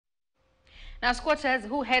Now, squatters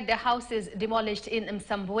who had their houses demolished in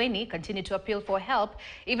Msambweni continue to appeal for help,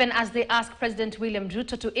 even as they ask President William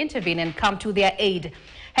Ruto to intervene and come to their aid.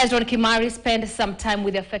 Hezron Kimari spent some time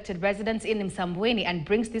with the affected residents in Msambweni and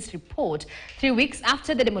brings this report 3 weeks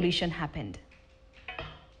after the demolition happened.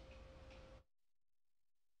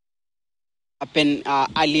 Happened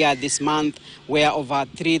earlier this month, where over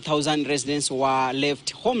 3,000 residents were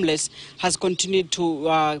left homeless, has continued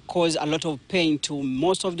to cause a lot of pain to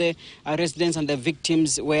most of the residents and the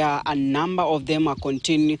victims, where a number of them are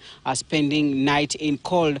continue spending night in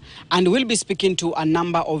cold. And we'll be speaking to a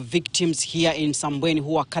number of victims here in Msambweni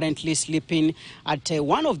who are currently sleeping at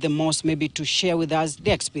one of the mosques, maybe to share with us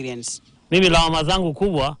their experience. Mimi lawama zangu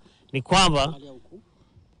kubwa ni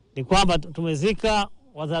kwamba tumezika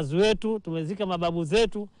wazazi wetu, tumezika mababu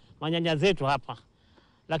zetu, manyanya zetu hapa.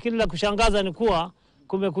 Lakini la kushangaza ni kuwa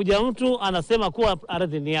kumekuja mtu anasema kuwa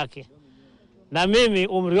ardhi ni yake. Na mimi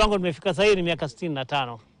umri wangu nimefika sasa ni miaka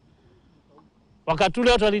 65. Wakati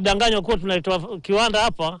ule watu walidanganywa kuwa tunalitoa kiwanda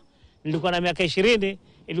hapa, nilikuwa na miaka 20,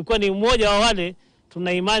 ilikuwa ni mmoja wa wale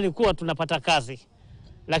tuna imani kuwa tunapata kazi.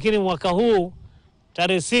 Lakini mwaka huu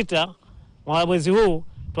tarehe 6 mwezi huu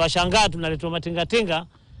tuwashangaa tunalitoa matingatinga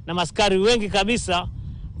na maskari wengi kabisa,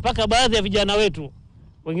 mpaka baadhi ya vijana wetu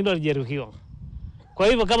wengine walijeruhiwa. Kwa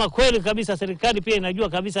hivyo kama kweli kabisa serikali pia inajua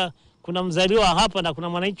kabisa kuna mzaliwa hapa na kuna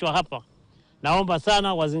mwananchi wa hapa, naomba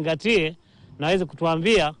sana wazingatie na waweze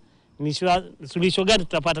kutuambia ni suluhisho gani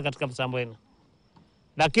tutapata katika Msambweni.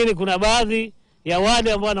 Lakini kuna baadhi ya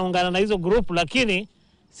wale ambao wanaungana na hizo group, lakini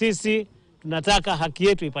sisi tunataka haki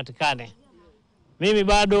yetu ipatikane. Mimi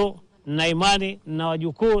bado nina imani na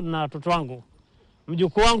wajukuu na watoto wangu.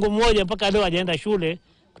 Mjukuu wangu mmoja mpaka leo hajaenda shule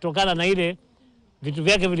kutokana na ile vitu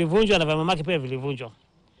vyake vilivunjwa na mamake pia vilivunjwa.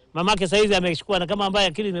 Mamake saizi amechukua na kama ambaye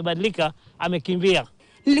akili imebadilika amekimbia.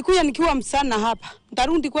 Nilikuja nikiwa msana hapa.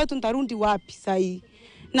 Nitarundi kwetu, nitarundi wapi sasa hii?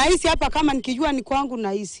 Naishi hapa kama nikijua ni kwangu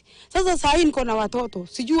naishi. Sasa sasa hii niko na watoto,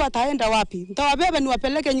 sijui ataenda wapi. Nitawabeba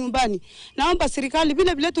niwapeleke nyumbani. Naomba serikali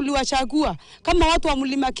vile vile tuliwachagua kama watu wa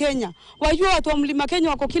Mlima Kenya. Wajua watu wa Mlima Kenya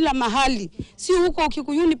wako kila mahali. Si huko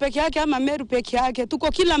Kikuyuni peke yake ama Meru peke yake.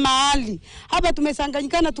 Tuko kila mahali. Hapa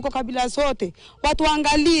tumesanganyikana, tuko kabila zote. Watu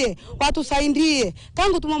angalie, watu saidie.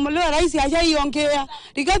 Tangu tumemolewa rais hajaiongea,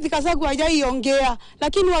 Rigathi Gachagua hajaiongea,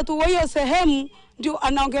 lakini watu wa hiyo sehemu ndio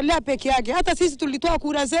anaongelea peke yake. Hata sisi tulitoa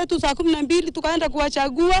kura zetu saa 12 tukaenda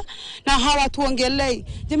kuwachagua na hawatuongelei.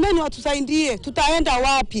 Jamani, watusaidie, tutaenda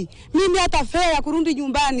wapi? Mimi hata fare ya kurudi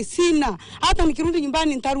nyumbani sina. Hata nikirudi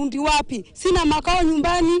nyumbani nitarudi wapi? Sina makao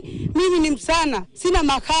nyumbani, mimi ni msana, sina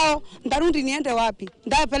makao, nitarudi niende wapi?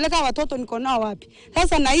 Ndapeleka watoto niko nao wapi?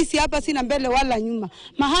 Sasa naishi hapa sina mbele wala nyuma.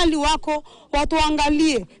 Mahali wako watu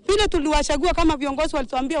angalie. Vile tuliwachagua kama viongozi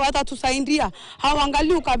walituambia watatusaidia,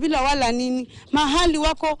 hawaangalii ukabila wala nini. Mahali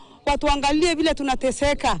wako watu angalie vile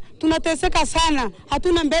tunateseka sana,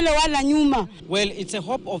 hatuna mbele wala nyuma. Well, it's a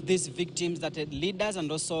hope of these victims that the leaders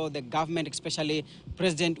and also the government, especially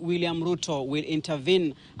President William Ruto, will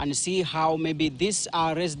intervene and see how maybe these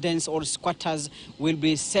residents or squatters will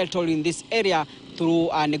be settled in this area through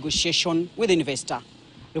a negotiation with the investor.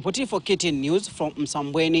 Reporting for KTN News from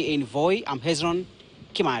Msambweni in Voi, I'm Hezron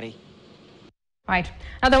Kimari. Right.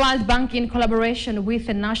 Now, the World Bank, in collaboration with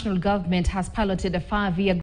the national government, has piloted a 5-year